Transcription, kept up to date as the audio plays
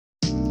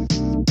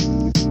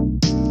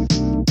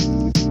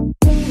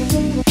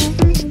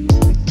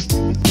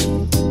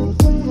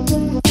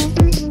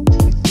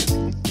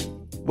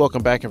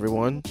Welcome back,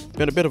 everyone.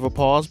 Been a bit of a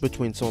pause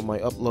between some of my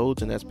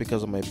uploads, and that's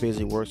because of my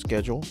busy work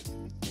schedule.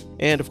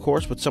 And of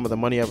course, with some of the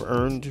money I've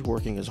earned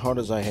working as hard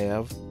as I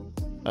have,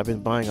 I've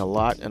been buying a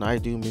lot, and I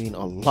do mean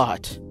a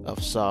lot, of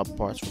Saab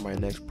parts for my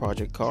next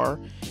project car,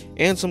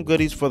 and some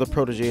goodies for the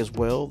Protege as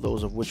well,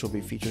 those of which will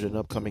be featured in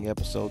upcoming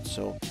episodes,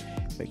 so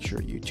make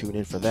sure you tune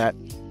in for that.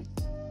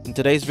 In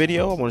today's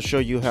video, I want to show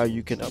you how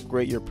you can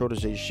upgrade your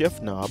Protege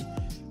shift knob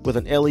with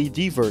an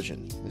LED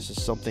version. This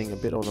is something a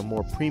bit on the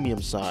more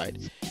premium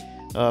side.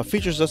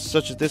 Features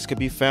such as this can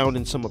be found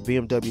in some of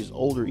BMW's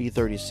older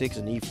E36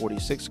 and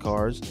E46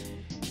 cars,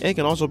 and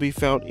can also be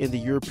found in the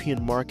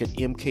European market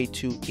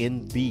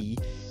MK2NB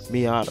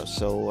Miata.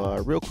 So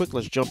real quick,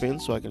 let's jump in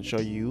so I can show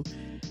you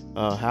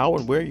how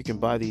and where you can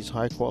buy these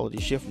high quality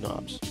shift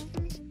knobs.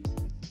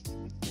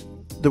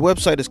 The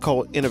website is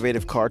called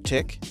Innovative Car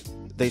Tech.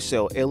 They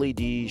sell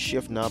LED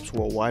shift knobs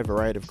for a wide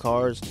variety of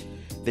cars.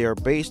 They are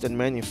based and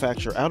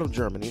manufactured out of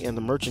Germany, and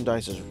the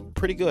merchandise is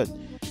pretty good.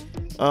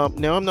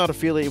 Now, I'm not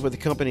affiliated with the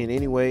company in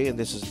any way, and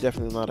this is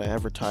definitely not an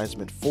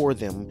advertisement for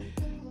them,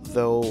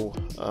 though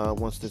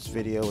once this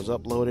video is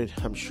uploaded,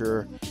 I'm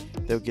sure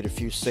they'll get a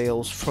few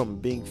sales from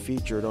being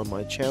featured on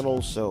my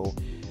channel, so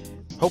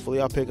hopefully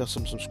I'll pick up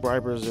some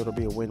subscribers. It'll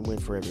be a win-win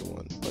for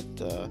everyone.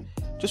 But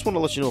just want to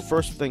let you know,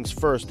 first things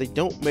first, they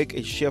don't make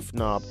a shift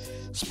knob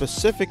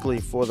specifically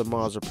for the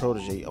Mazda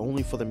Protege,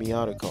 only for the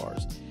Miata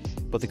cars.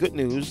 But the good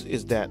news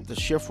is that the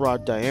shift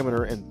rod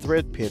diameter and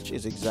thread pitch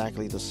is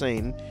exactly the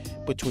same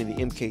between the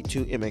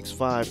MK2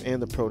 MX5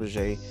 and the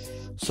Protege,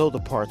 so the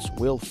parts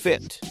will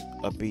fit,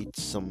 albeit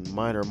some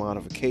minor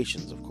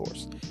modifications, of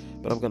course.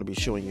 But I'm going to be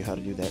showing you how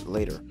to do that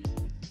later.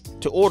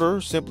 To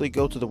order, simply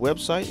go to the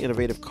website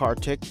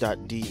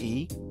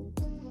innovativecartech.de.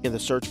 In the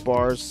search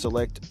bars,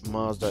 select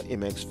Mazda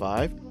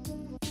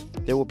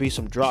MX5. There will be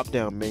some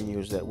drop-down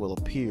menus that will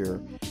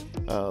appear.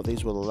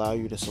 These will allow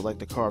you to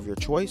select a car of your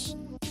choice.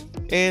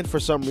 And for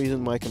some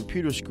reason, my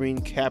computer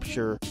screen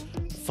capture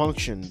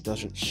function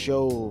doesn't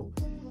show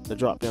the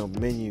drop-down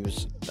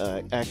menus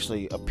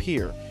actually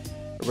appear.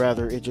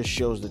 Rather, it just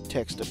shows the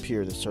text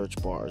appear in the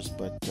search bars,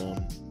 but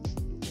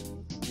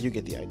you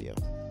get the idea.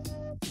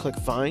 Click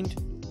Find,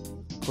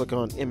 click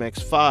on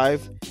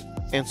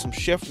MX5, and some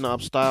shift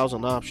knob styles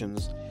and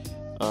options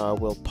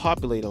will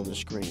populate on the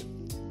screen.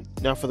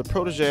 Now, for the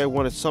Protege, I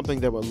wanted something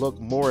that would look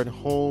more at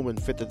home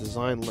and fit the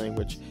design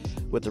language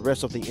with the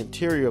rest of the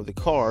interior of the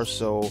car,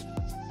 so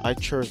I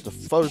chose the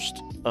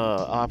first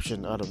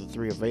option out of the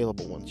three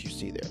available ones you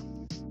see there.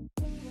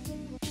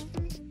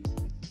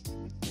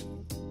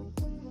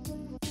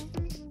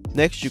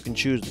 Next, you can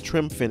choose the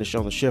trim finish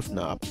on the shift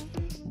knob: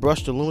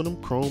 brushed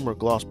aluminum, chrome, or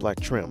gloss black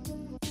trim.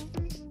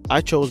 I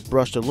chose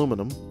brushed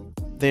aluminum.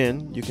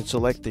 Then you can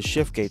select the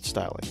shift gate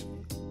styling.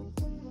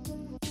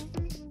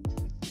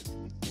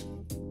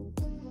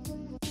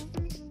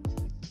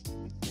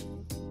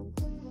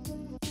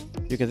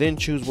 You can then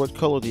choose what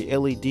color the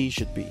LED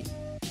should be.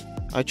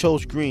 I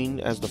chose green,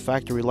 as the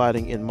factory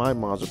lighting in my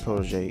Mazda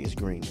Protege is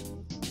green.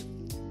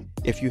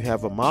 If you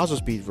have a Mazda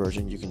Speed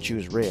version, you can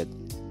choose red.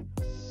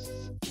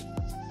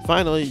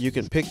 Finally, you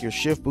can pick your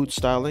shift boot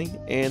styling,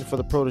 and for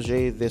the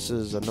Protege, this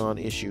is a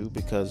non-issue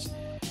because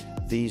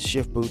these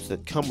shift boots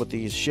that come with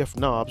these shift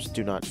knobs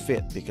do not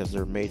fit because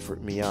they're made for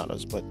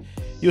Miatas, but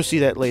you'll see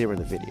that later in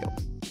the video.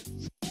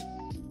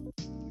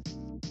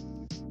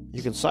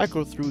 You can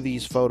cycle through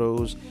these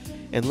photos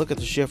and look at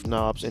the shift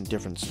knobs in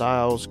different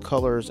styles,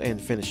 colors, and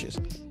finishes.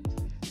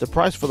 The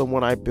price for the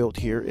one I built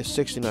here is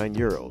 69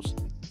 euros.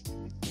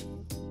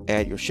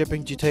 Add your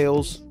shipping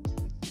details,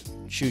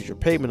 choose your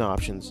payment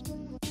options,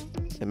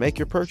 and make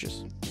your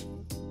purchase.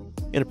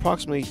 In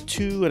approximately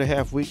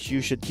 2.5 weeks,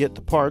 you should get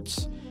the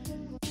parts,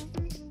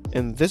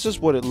 and this is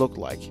what it looked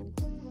like.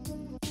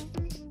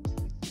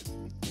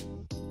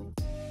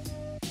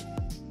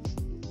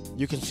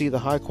 You can see the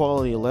high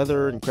quality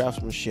leather and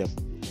craftsmanship.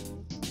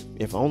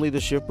 If only the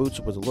shift boots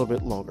was a little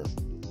bit longer.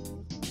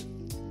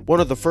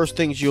 One of the first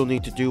things you'll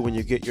need to do when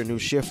you get your new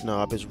shift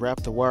knob is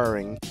wrap the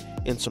wiring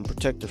in some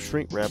protective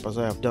shrink wrap, as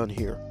I have done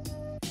here.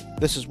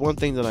 This is one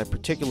thing that I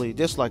particularly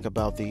dislike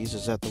about these,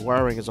 is that the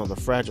wiring is on the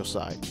fragile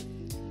side.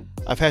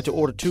 I've had to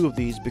order 2 of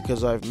these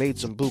because I've made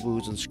some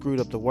boo-boos and screwed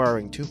up the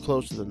wiring too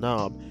close to the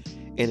knob,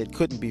 and it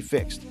couldn't be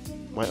fixed.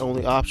 My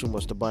only option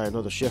was to buy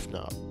another shift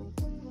knob.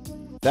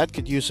 That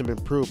could use some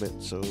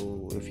improvement,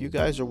 so if you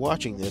guys are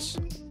watching this,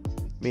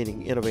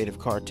 meaning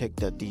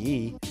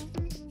innovativecartech.de,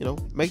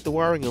 make the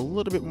wiring a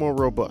little bit more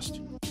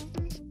robust.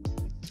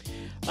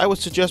 I would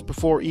suggest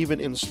before even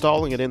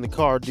installing it in the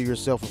car, do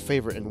yourself a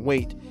favor and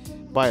wait.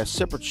 Buy a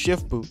separate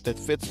shift boot that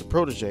fits the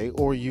Protege,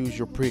 or use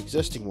your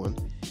pre-existing one,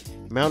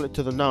 mount it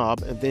to the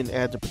knob, and then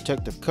add the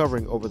protective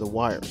covering over the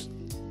wires.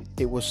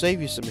 It will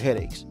save you some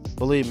headaches,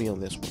 believe me on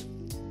this one.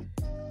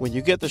 When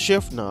you get the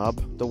shift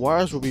knob, the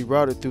wires will be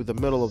routed through the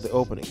middle of the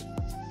opening.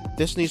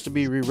 This needs to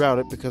be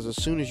rerouted because as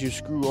soon as you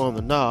screw on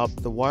the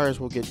knob, the wires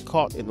will get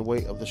caught in the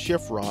way of the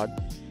shift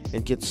rod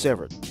and get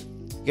severed.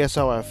 Guess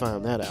how I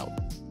found that out?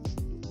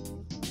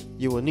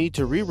 You will need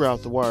to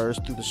reroute the wires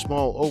through the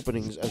small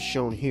openings as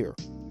shown here.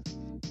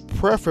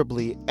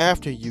 preferably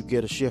after you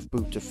get a shift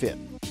boot to fit.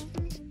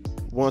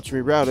 Once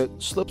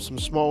rerouted, slip some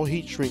small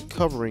heat shrink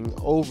covering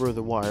over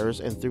the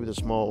wires and through the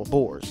small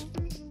bores.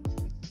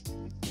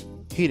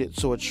 Heat it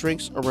so it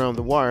shrinks around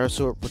the wire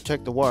so it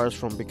protects the wires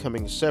from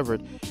becoming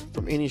severed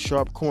from any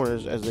sharp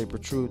corners as they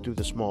protrude through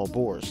the small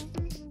bores.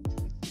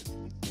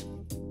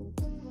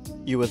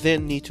 You will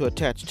then need to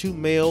attach 2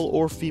 male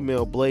or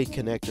female blade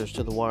connectors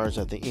to the wires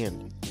at the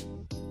end.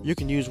 You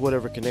can use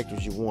whatever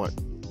connectors you want.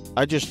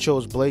 I just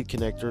chose blade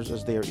connectors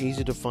as they are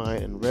easy to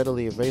find and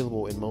readily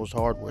available in most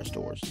hardware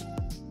stores.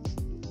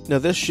 Now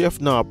this shift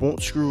knob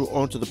won't screw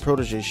onto the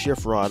Protege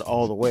shift rod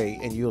all the way,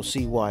 and you'll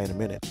see why in a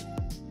minute.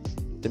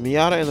 The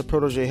Miata and the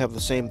Protege have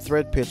the same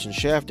thread pitch and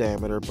shaft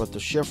diameter, but the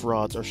shift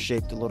rods are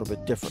shaped a little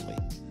bit differently.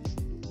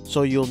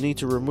 So you'll need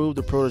to remove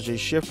the Protege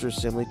shifter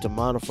assembly to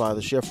modify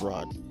the shift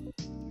rod.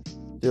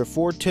 There are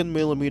 4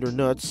 10mm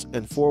nuts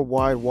and 4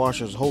 wide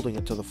washers holding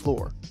it to the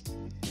floor.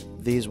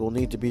 These will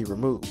need to be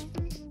removed.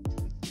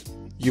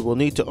 You will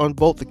need to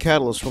unbolt the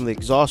catalyst from the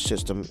exhaust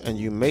system, and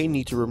you may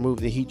need to remove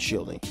the heat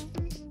shielding.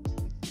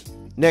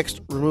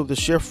 Next, remove the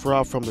shift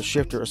rod from the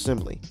shifter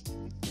assembly.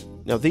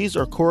 Now these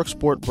are Cork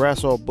Sport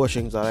brass oil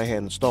bushings that I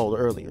had installed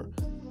earlier.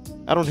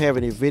 I don't have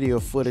any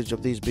video footage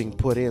of these being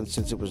put in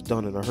since it was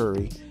done in a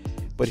hurry,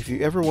 but if you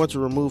ever want to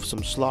remove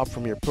some slop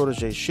from your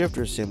Protege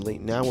shifter assembly,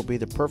 now will be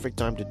the perfect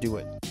time to do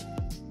it.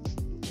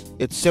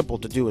 It's simple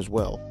to do as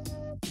well.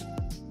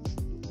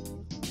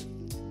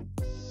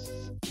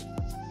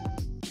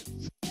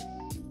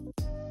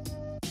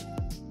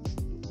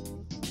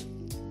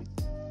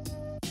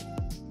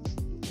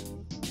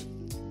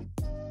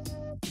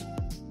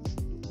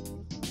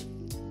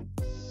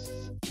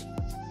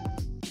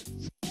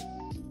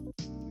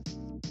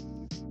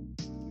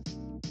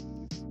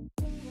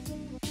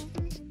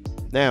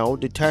 Now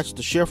detach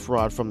the shift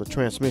rod from the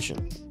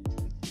transmission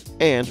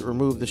and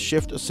remove the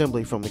shift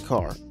assembly from the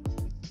car.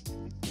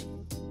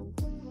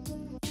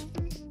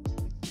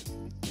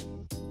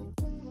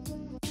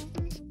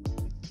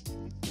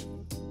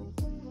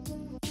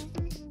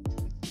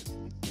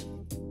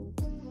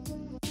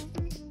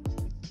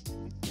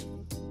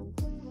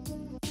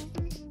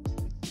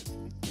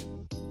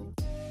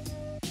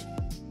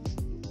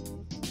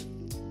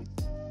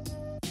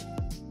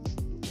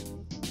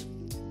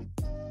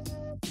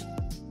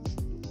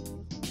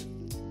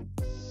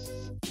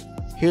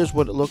 Here's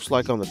what it looks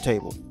like on the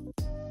table.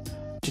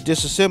 To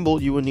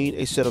disassemble, you will need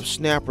a set of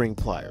snap ring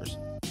pliers.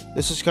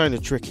 This is kind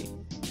of tricky.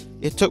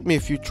 It took me a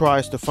few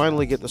tries to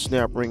finally get the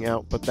snap ring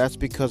out, but that's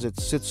because it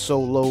sits so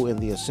low in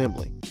the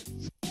assembly.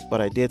 But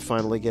I did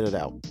finally get it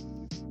out.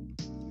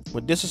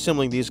 When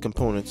disassembling these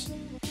components,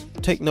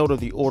 take note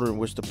of the order in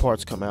which the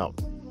parts come out.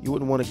 You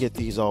wouldn't want to get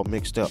these all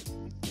mixed up.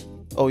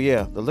 Oh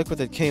yeah, the liquid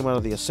that came out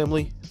of the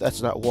assembly,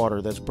 that's not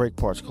water, that's brake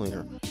parts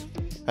cleaner.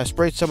 I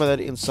sprayed some of that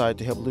inside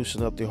to help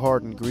loosen up the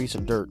hardened grease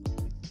and dirt.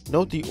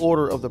 Note the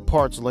order of the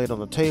parts laid on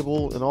the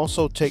table, and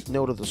also take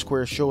note of the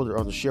square shoulder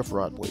on the shift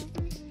rod weight.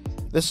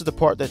 This is the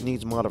part that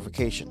needs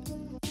modification.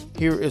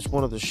 Here is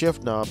one of the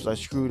shift knobs I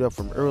screwed up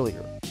from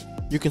earlier.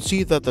 You can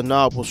see that the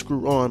knob will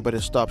screw on, but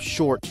it stops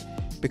short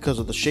because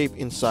of the shape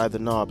inside the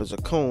knob is a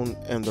cone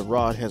and the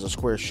rod has a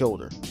square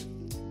shoulder.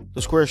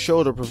 The square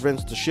shoulder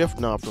prevents the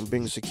shift knob from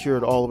being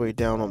secured all the way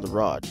down on the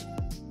rod.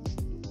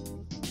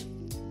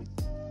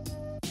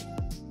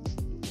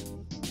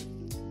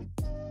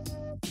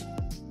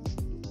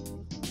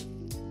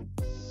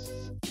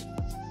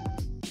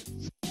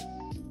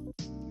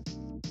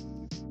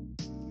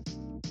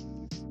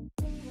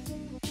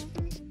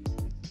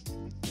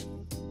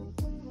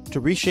 To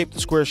reshape the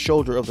square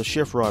shoulder of the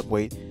shift rod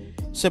weight,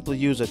 simply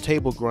use a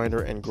table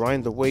grinder and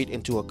grind the weight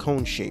into a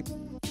cone shape.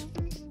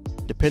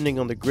 Depending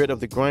on the grit of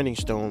the grinding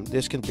stone,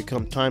 this can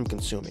become time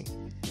consuming.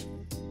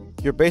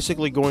 You're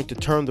basically going to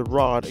turn the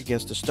rod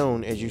against the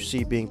stone as you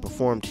see being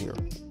performed here.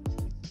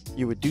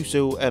 You would do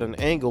so at an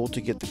angle to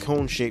get the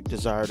cone shape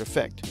desired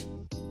effect.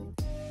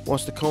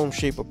 Once the cone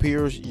shape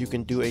appears, you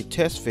can do a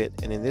test fit,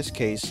 and in this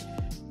case,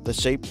 the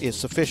shape is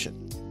sufficient.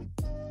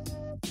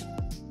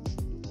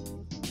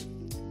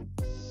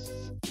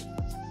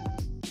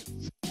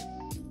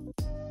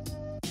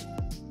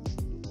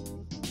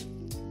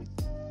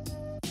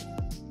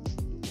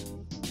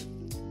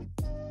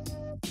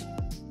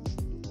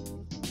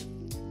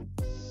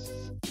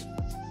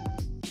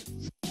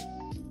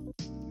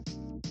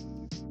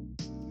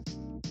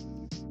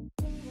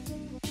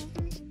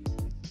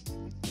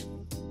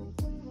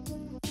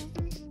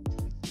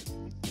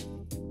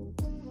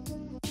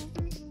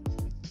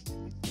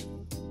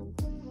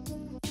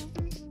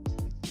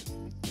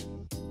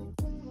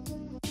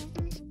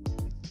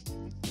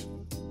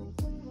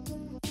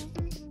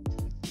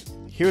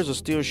 Here's a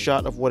still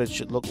shot of what it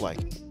should look like.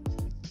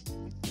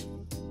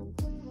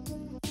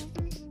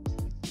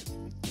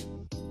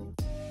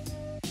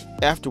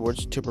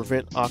 Afterwards, to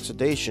prevent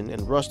oxidation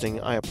and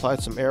rusting, I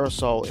applied some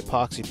aerosol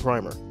epoxy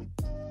primer.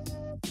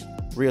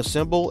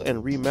 Reassemble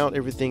and remount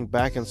everything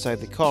back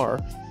inside the car.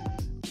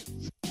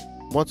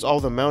 Once all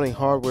the mounting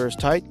hardware is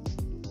tight,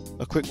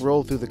 a quick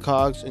roll through the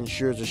cogs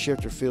ensures the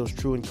shifter feels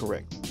true and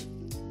correct.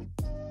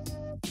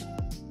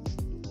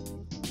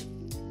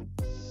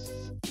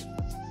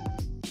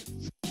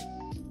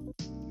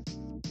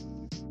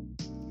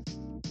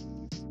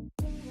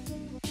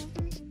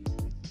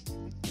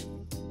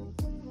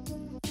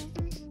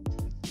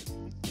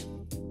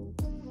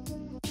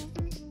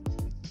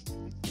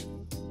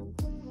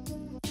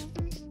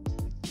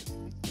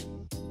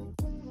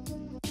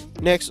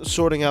 Next,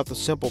 sorting out the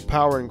simple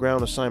power and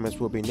ground assignments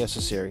will be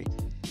necessary.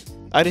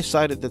 I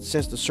decided that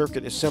since the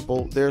circuit is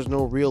simple, there's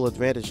no real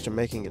advantage to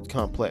making it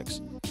complex.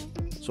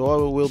 So I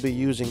will be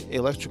using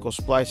electrical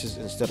splices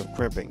instead of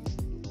crimping.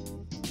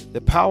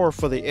 The power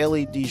for the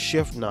LED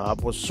shift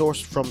knob was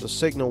sourced from the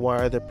signal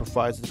wire that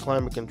provides the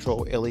climate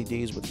control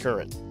LEDs with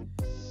current.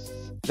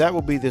 That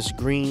will be this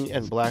green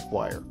and black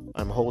wire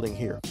I'm holding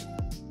here.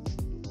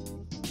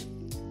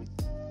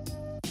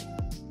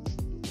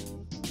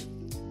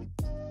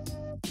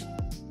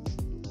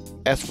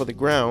 As for the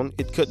ground,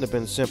 it couldn't have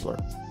been simpler.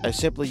 I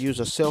simply use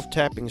a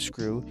self-tapping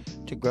screw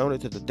to ground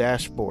it to the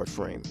dashboard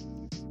frame.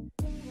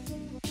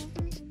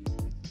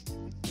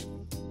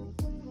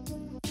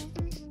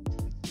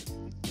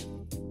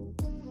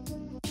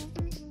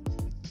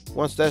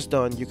 Once that's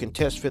done, you can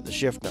test fit the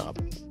shift knob.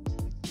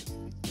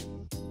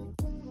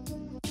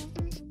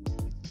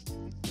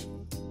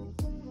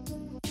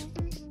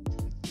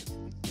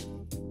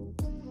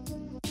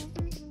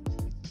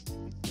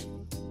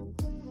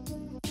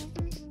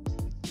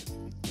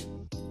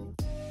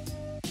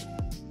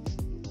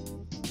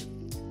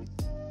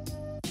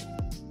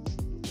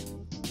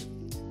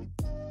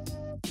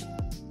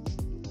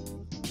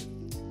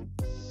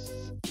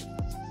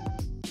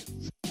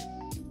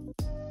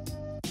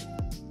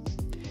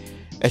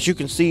 As you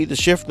can see, the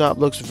shift knob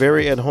looks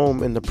very at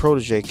home in the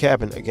Protege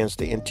cabin against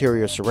the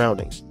interior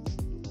surroundings.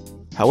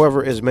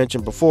 However, as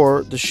mentioned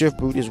before, the shift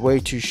boot is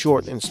way too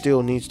short and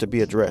still needs to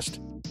be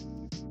addressed.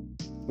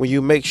 When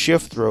you make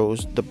shift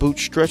throws, the boot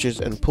stretches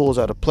and pulls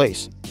out of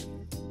place.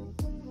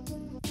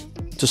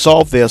 To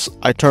solve this,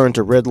 I turn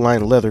to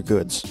Redline leather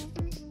goods.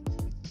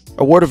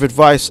 A word of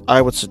advice I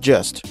would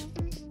suggest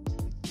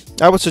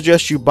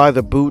you buy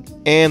the boot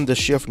and the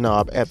shift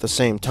knob at the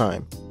same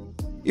time.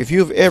 If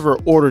you've ever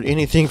ordered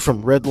anything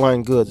from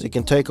Redline goods, it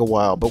can take a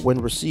while, but when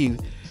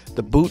received,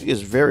 the boot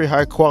is very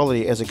high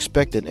quality as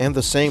expected and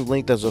the same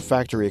length as the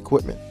factory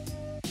equipment.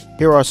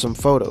 Here are some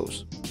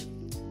photos.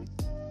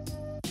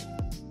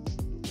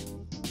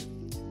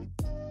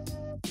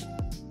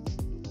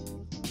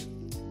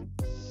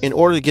 In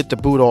order to get the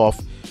boot off,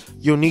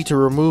 you'll need to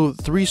remove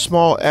 3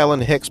 small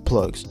Allen hex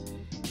plugs.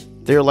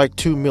 They're like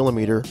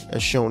 2mm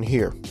as shown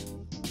here.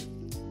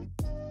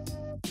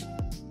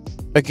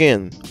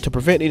 Again, to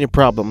prevent any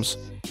problems,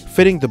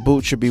 fitting the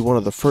boot should be one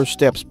of the first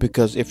steps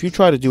because if you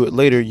try to do it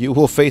later, you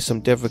will face some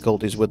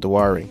difficulties with the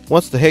wiring.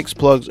 Once the hex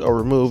plugs are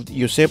removed,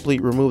 you simply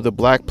remove the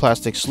black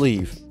plastic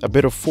sleeve. A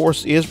bit of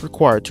force is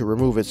required to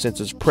remove it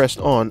since it's pressed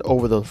on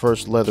over the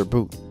first leather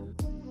boot.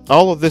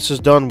 All of this is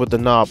done with the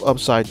knob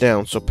upside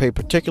down, so pay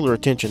particular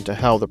attention to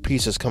how the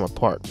pieces come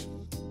apart.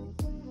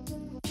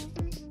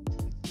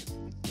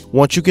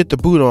 Once you get the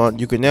boot on,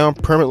 you can now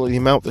permanently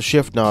mount the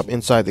shift knob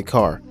inside the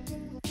car.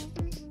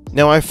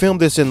 Now I filmed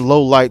this in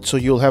low light, so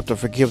you'll have to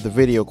forgive the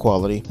video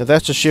quality. Now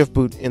that's the shift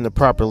boot in the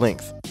proper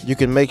length. You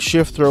can make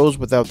shift throws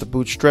without the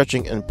boot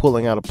stretching and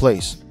pulling out of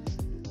place.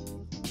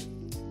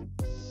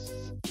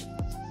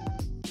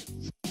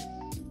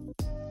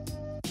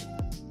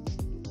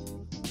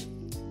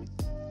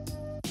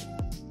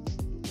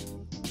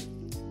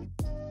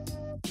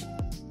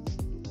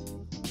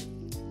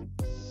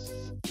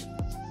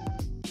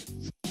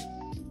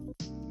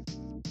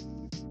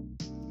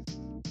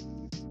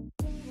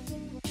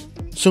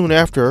 Soon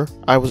after,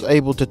 I was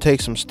able to take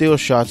some still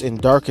shots in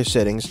darker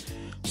settings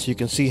so you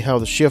can see how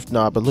the shift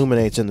knob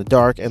illuminates in the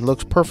dark and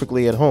looks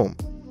perfectly at home.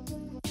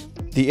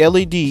 The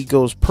LED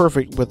goes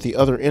perfect with the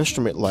other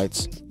instrument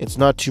lights. It's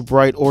not too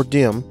bright or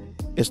dim.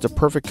 It's the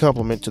perfect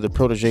complement to the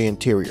Protege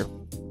interior.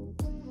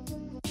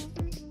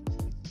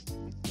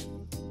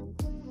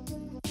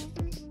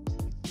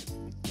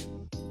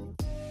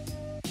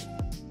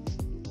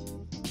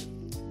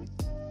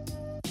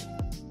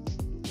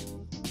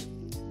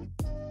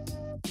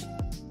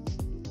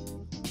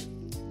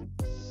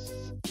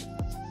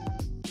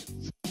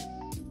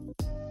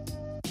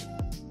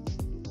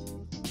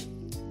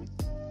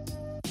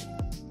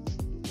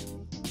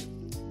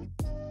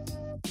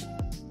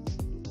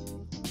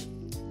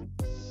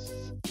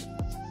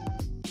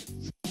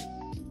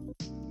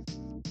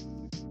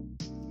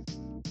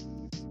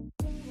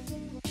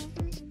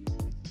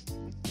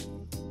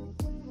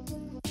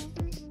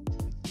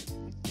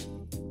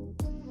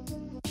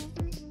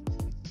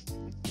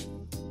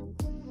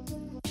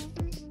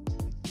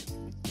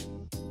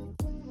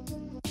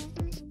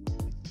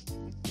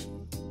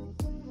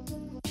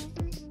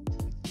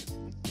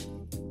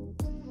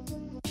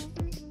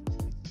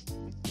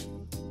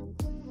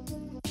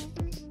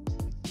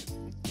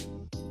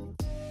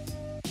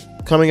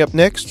 Coming up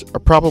next, a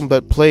problem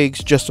that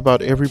plagues just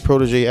about every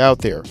Protege out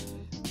there: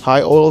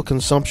 high oil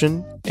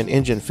consumption and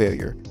engine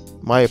failure,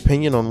 my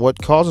opinion on what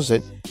causes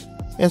it,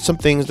 and some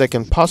things that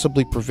can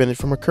possibly prevent it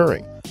from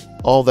occurring.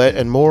 All that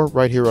and more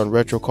right here on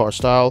Retrocar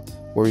Style,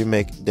 where we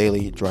make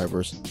daily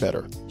drivers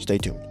better. Stay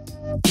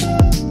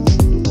tuned.